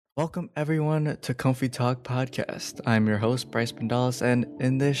Welcome everyone to Comfy Talk Podcast. I'm your host Bryce Pendalis, and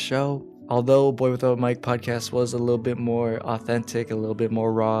in this show, although Boy Without a Mic podcast was a little bit more authentic, a little bit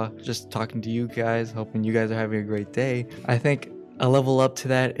more raw, just talking to you guys, hoping you guys are having a great day, I think a level up to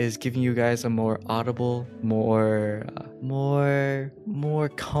that is giving you guys a more audible, more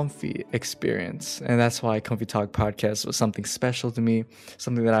comfy experience. And that's why Comfy Talk Podcast was something special to me,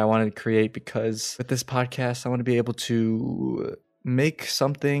 something that I wanted to create, because with this podcast I want to be able to make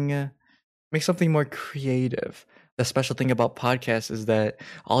something more creative. The special thing about podcasts is that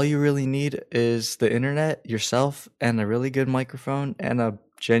all you really need is the internet, yourself, and a really good microphone and a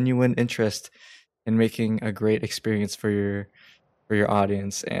genuine interest in making a great experience for your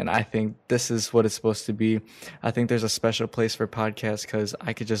audience. And I think this is what it's supposed to be. I think there's a special place for podcasts because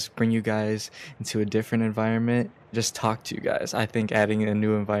I could just bring you guys into a different environment, just talk to you guys. I think adding a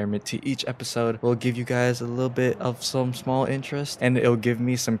new environment to each episode will give you guys a little bit of some small interest, and it'll give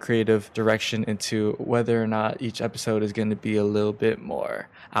me some creative direction into whether or not each episode is going to be a little bit more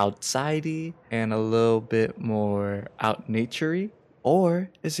outsidey and a little bit more out naturey, or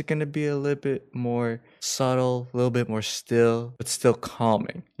is it going to be a little bit more subtle, a little bit more still, but still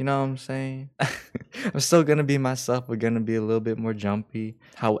calming? You know what I'm saying? I'm still going to be myself. We're going to be a little bit more jumpy.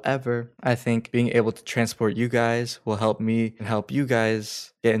 However, I think being able to transport you guys will help me and help you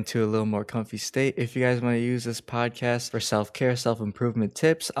guys get into a little more comfy state. If you guys want to use this podcast for self-care, self-improvement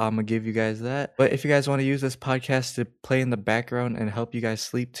tips, I'm going to give you guys that. But if you guys want to use this podcast to play in the background and help you guys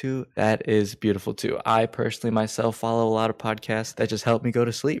sleep too, that is beautiful too. I personally myself follow a lot of podcasts that just help me go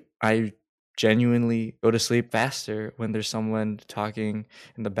to sleep. I genuinely go to sleep faster when there's someone talking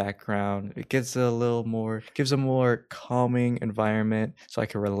in the background. It gives a more calming environment so I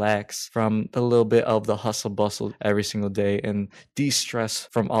can relax from a little bit of the hustle bustle every single day and de-stress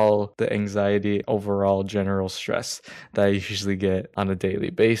from all the anxiety, overall general stress that I usually get on a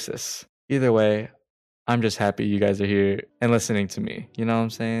daily basis. Either way, I'm just happy you guys are here and listening to me. You know what I'm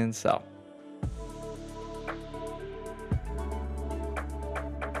saying? So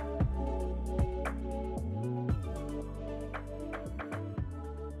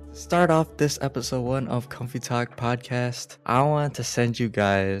start off this episode 1 of Comfy Talk Podcast, I want to send you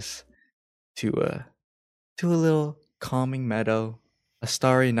guys to a little calming meadow, a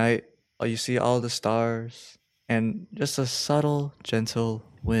starry night while you see all the stars, and just a subtle, gentle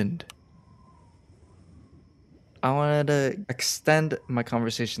wind. I wanted to extend my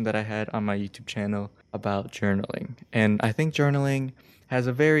conversation that I had on my YouTube channel about journaling. And I think journaling has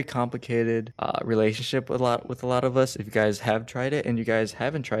a very complicated relationship with a lot of us. If you guys have tried it and you guys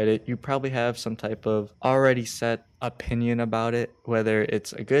haven't tried it, you probably have some type of already set opinion about it, whether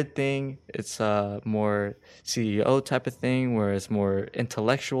it's a good thing, it's a more CEO type of thing, where it's more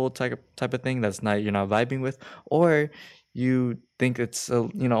intellectual type of thing that's not you're not vibing with, or you think it's a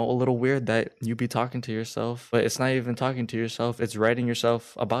little weird that you be talking to yourself, but it's not even talking to yourself, it's writing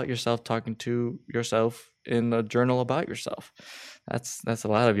yourself about yourself, talking to yourself in a journal about yourself. That's a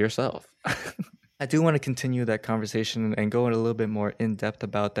lot of yourself. I do want to continue that conversation and go in a little bit more in depth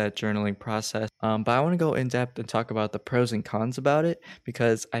about that journaling process, but I want to go in depth and talk about the pros and cons about it,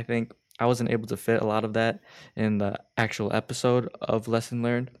 because I think I wasn't able to fit a lot of that in the actual episode of Lesson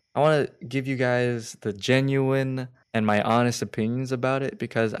Learned. I want to give you guys the genuine and my honest opinions about it,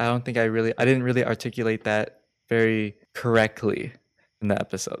 because I don't think I didn't really articulate that very correctly in the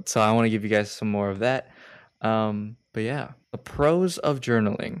episode. So I want to give you guys some more of that. But yeah, the pros of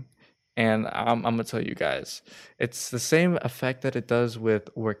journaling. And I'm gonna tell you guys, it's the same effect that it does with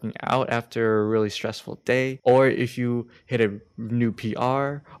working out after a really stressful day, or if you hit a new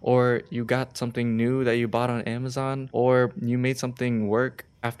PR, or you got something new that you bought on Amazon, or you made something work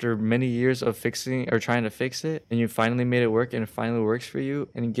after many years of fixing or trying to fix it, and you finally made it work and it finally works for you,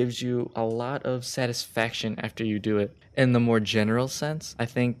 and it gives you a lot of satisfaction after you do it. In the more general sense, I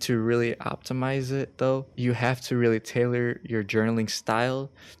think to really optimize it though, you have to really tailor your journaling style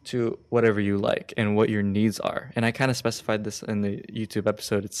to whatever you like and what your needs are. And I kind of specified this in the YouTube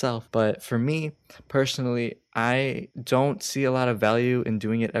episode itself, but for me personally, I don't see a lot of value in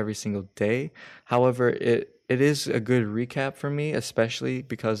doing it every single day. However, it is a good recap for me, especially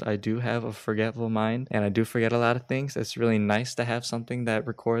because I do have a forgetful mind and I do forget a lot of things. It's really nice to have something that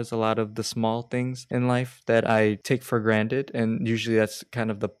records a lot of the small things in life that I take for granted. And usually that's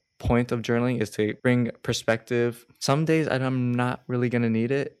kind of the point of journaling, is to bring perspective. Some days I'm not really going to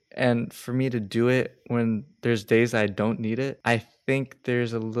need it. And for me to do it when there's days I don't need it, I think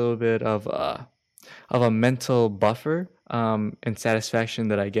there's a little bit of a mental buffer and satisfaction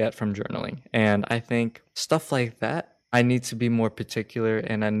that I get from journaling. And I think stuff like that I need to be more particular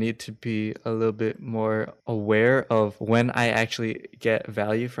and I need to be a little bit more aware of when I actually get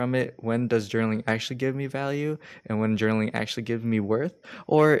value from it. When does journaling actually give me value and when journaling actually gives me worth?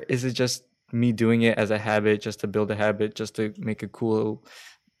 Or is it just me doing it as a habit, just to build a habit, just to make a cool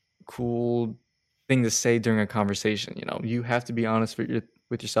thing to say during a conversation? You know, you have to be honest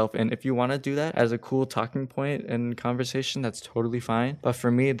with yourself, and if you want to do that as a cool talking point in conversation, that's totally fine. But for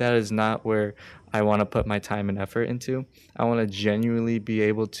me, that is not where I want to put my time and effort into. I want to genuinely be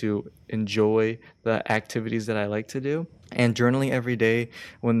able to enjoy the activities that I like to do. And journaling every day,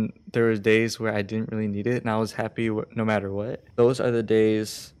 when there was days where I didn't really need it and I was happy no matter what, those are the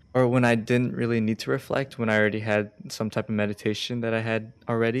days. Or when I didn't really need to reflect, when I already had some type of meditation that I had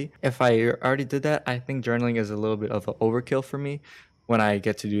already. If I already did that, I think journaling is a little bit of an overkill for me when I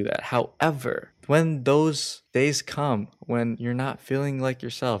get to do that. However, when those days come, when you're not feeling like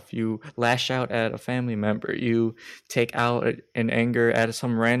yourself, you lash out at a family member, you take out an anger at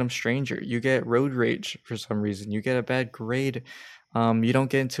some random stranger, you get road rage for some reason, you get a bad grade, you don't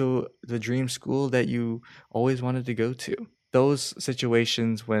get into the dream school that you always wanted to go to. Those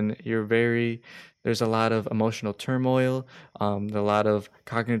situations when there's a lot of emotional turmoil, a lot of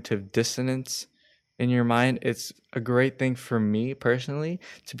cognitive dissonance in your mind, it's a great thing for me personally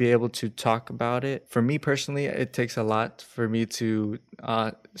to be able to talk about it. For me personally, it takes a lot for me to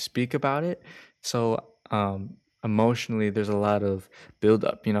speak about it. So emotionally, there's a lot of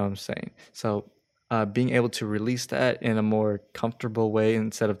buildup, you know what I'm saying? So being able to release that in a more comfortable way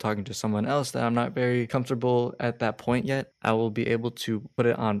instead of talking to someone else that I'm not very comfortable at that point yet, I will be able to put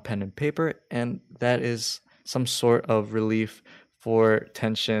it on pen and paper. And that is some sort of relief for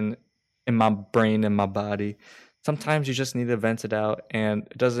tension in my brain and my body. Sometimes you just need to vent it out, and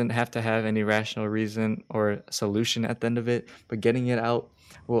it doesn't have to have any rational reason or solution at the end of it, but getting it out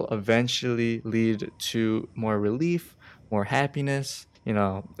will eventually lead to more relief, more happiness. You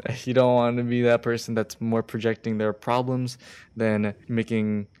know, you don't want to be that person that's more projecting their problems than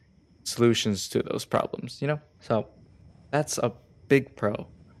making solutions to those problems, you know? So that's a big pro,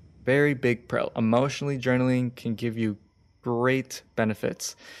 very big pro. Emotionally journaling can give you great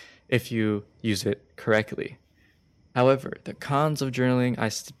benefits if you use it correctly. However, the cons of journaling, I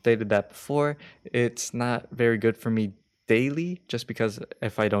stated that before, it's not very good for me daily just because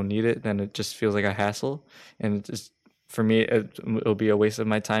if I don't need it, then it just feels like a hassle. And it just, for me, it'll be a waste of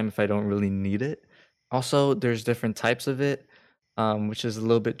my time if I don't really need it. Also, there's different types of it, which is a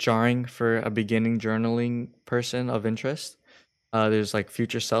little bit jarring for a beginning journaling person of interest. There's like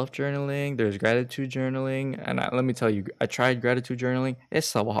future self journaling, there's gratitude journaling, and let me tell you, I tried gratitude journaling. It's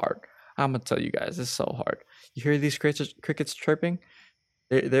so hard. I'm gonna tell you guys, it's so hard. You hear these crickets chirping?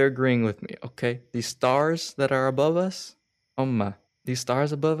 They're agreeing with me. Okay, these stars that are above us, oh my, these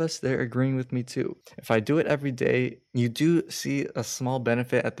stars above us, they're agreeing with me too. If I do it every day, you do see a small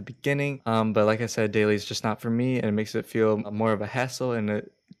benefit at the beginning, but like I said, daily is just not for me, and it makes it feel more of a hassle, and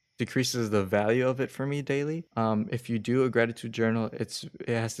it decreases the value of it for me daily. If you do a gratitude journal, it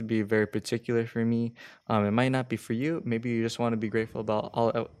has to be very particular for me. It might not be for you. Maybe you just want to be grateful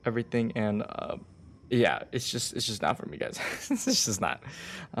about everything, and yeah, it's just not for me, guys. It's just not.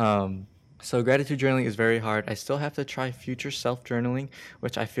 Um, so gratitude journaling is very hard. I still have to try future self journaling,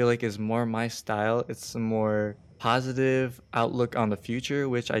 which I feel like is more my style. It's a more positive outlook on the future,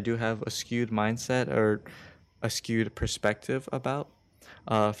 which I do have a skewed mindset or a skewed perspective about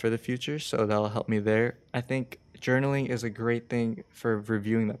for the future. So that'll help me there. I think journaling is a great thing for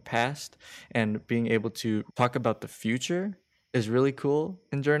reviewing the past, and being able to talk about the future is really cool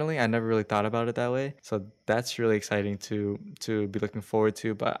in journaling. I never really thought about it that way. So that's really exciting to be looking forward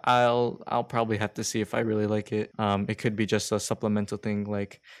to, but I'll probably have to see if I really like it. It could be just a supplemental thing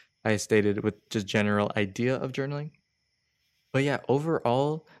like I stated with just general idea of journaling. But yeah,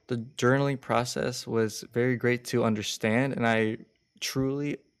 overall, the journaling process was very great to understand, and I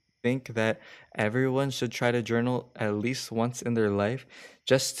truly think that everyone should try to journal at least once in their life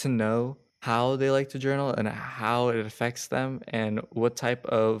just to know how they like to journal and how it affects them and what type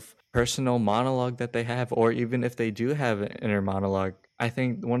of personal monologue that they have, or even if they do have an inner monologue. I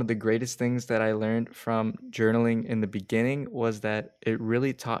think one of the greatest things that I learned from journaling in the beginning was that it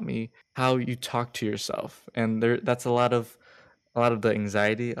really taught me how you talk to yourself. And that's a lot of the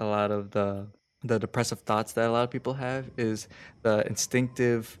anxiety, a lot of the depressive thoughts that a lot of people have is the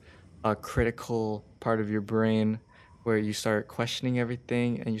instinctive, critical part of your brain where you start questioning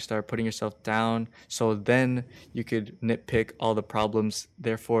everything and you start putting yourself down. So then you could nitpick all the problems,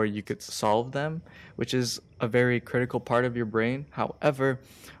 therefore you could solve them, which is a very critical part of your brain. However,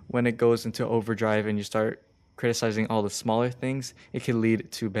 when it goes into overdrive and you start criticizing all the smaller things, it can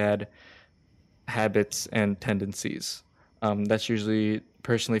lead to bad habits and tendencies. That's usually,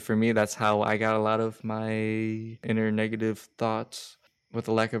 personally for me, that's how I got a lot of my inner negative thoughts, with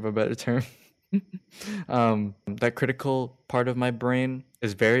a lack of a better term. That critical part of my brain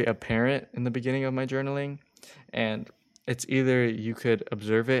is very apparent in the beginning of my journaling. And it's either you could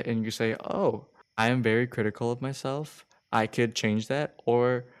observe it and you say, oh, I am very critical of myself. I could change that.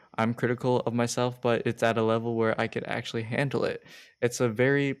 Or I'm critical of myself, but it's at a level where I could actually handle it. It's a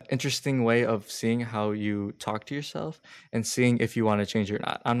very interesting way of seeing how you talk to yourself and seeing if you want to change it or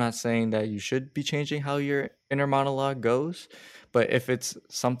not. I'm not saying that you should be changing how your inner monologue goes, but if it's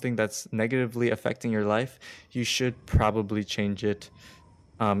something that's negatively affecting your life, you should probably change it.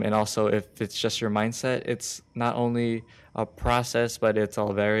 And also, if it's just your mindset, it's not only a process, but it's a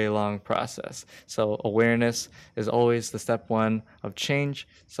very long process. So awareness is always the step one of change.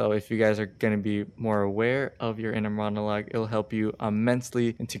 So if you guys are going to be more aware of your inner monologue, it'll help you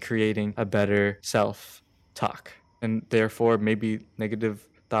immensely into creating a better self-talk. And therefore, maybe negative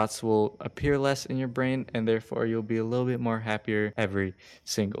thoughts will appear less in your brain, and therefore you'll be a little bit more happier every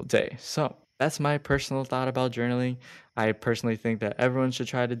single day. So that's my personal thought about journaling. I personally think that everyone should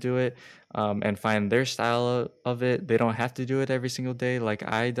try to do it, and find their style of it. They don't have to do it every single day, like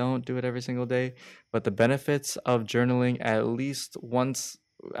I don't do it every single day. But the benefits of journaling at least once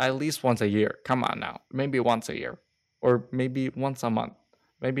a year. Come on now, maybe once a year, or maybe once a month.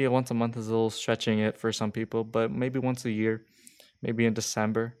 Maybe once a month is a little stretching it for some people, but maybe once a year. Maybe in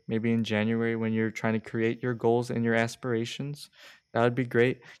December, maybe in January when you're trying to create your goals and your aspirations. That would be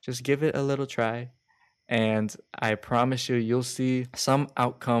great. Just give it a little try. And I promise you, you'll see some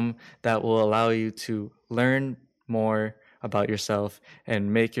outcome that will allow you to learn more about yourself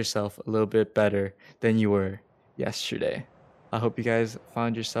and make yourself a little bit better than you were yesterday. I hope you guys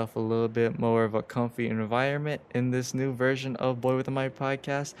found yourself a little bit more of a comfy environment in this new version of Boy with a Mic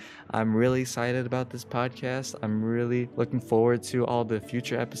podcast. I'm really excited about this podcast. I'm really looking forward to all the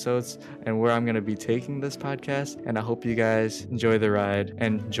future episodes and where I'm going to be taking this podcast. And I hope you guys enjoy the ride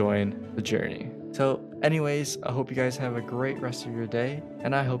and join the journey. So anyways, I hope you guys have a great rest of your day,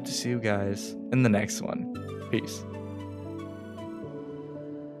 and I hope to see you guys in the next one. Peace.